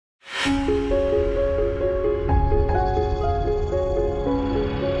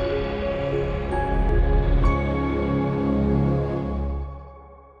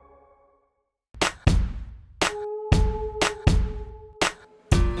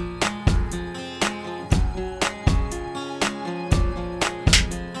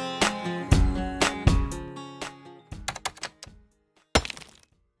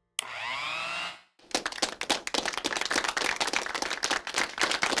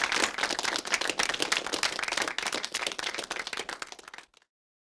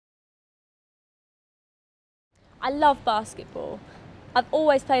I love basketball. I've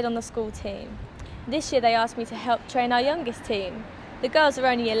always played on the school team. This year they asked me to help train our youngest team. The girls are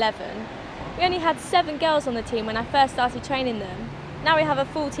only 11. We only had 7 girls on the team when I first started training them. Now we have a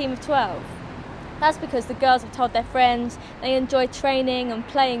full team of 12. That's because the girls have told their friends they enjoy training and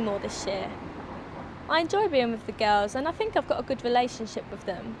playing more this year. I enjoy being with the girls and I think I've got a good relationship with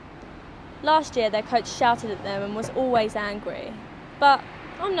them. Last year their coach shouted at them and was always angry. But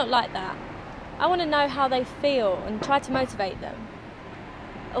I'm not like that. I want to know how they feel and try to motivate them.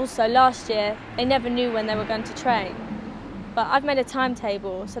 Also, last year, they never knew when they were going to train. But I've made a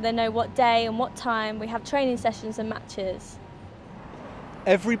timetable so they know what day and what time we have training sessions and matches.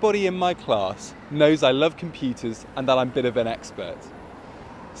 Everybody in my class knows I love computers and that I'm a bit of an expert.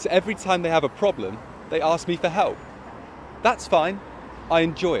 So every time they have a problem, they ask me for help. That's fine. I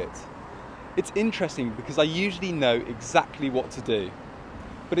enjoy it. It's interesting because I usually know exactly what to do.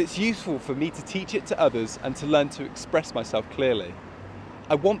 But it's useful for me to teach it to others and to learn to express myself clearly.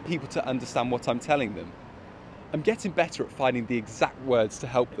 I want people to understand what I'm telling them. I'm getting better at finding the exact words to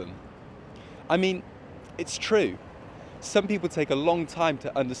help them. I mean, it's true. Some people take a long time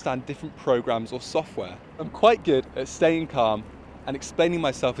to understand different programs or software. I'm quite good at staying calm and explaining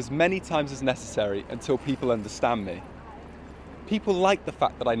myself as many times as necessary until people understand me. People like the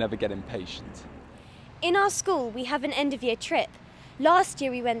fact that I never get impatient. In our school, we have an end-of-year trip. Last year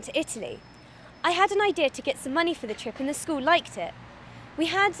we went to Italy. I had an idea to get some money for the trip and the school liked it. We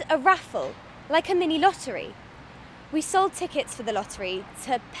had a raffle, like a mini lottery. We sold tickets for the lottery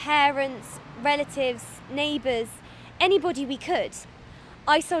to parents, relatives, neighbours, anybody we could.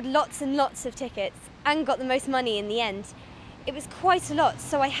 I sold lots and lots of tickets and got the most money in the end. It was quite a lot,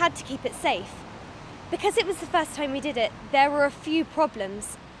 so I had to keep it safe. Because it was the first time we did it, there were a few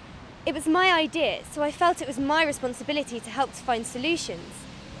problems. It was my idea, so I felt it was my responsibility to help to find solutions.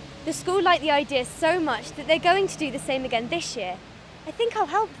 The school liked the idea so much that they're going to do the same again this year. I think I'll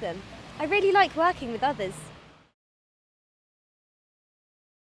help them. I really like working with others.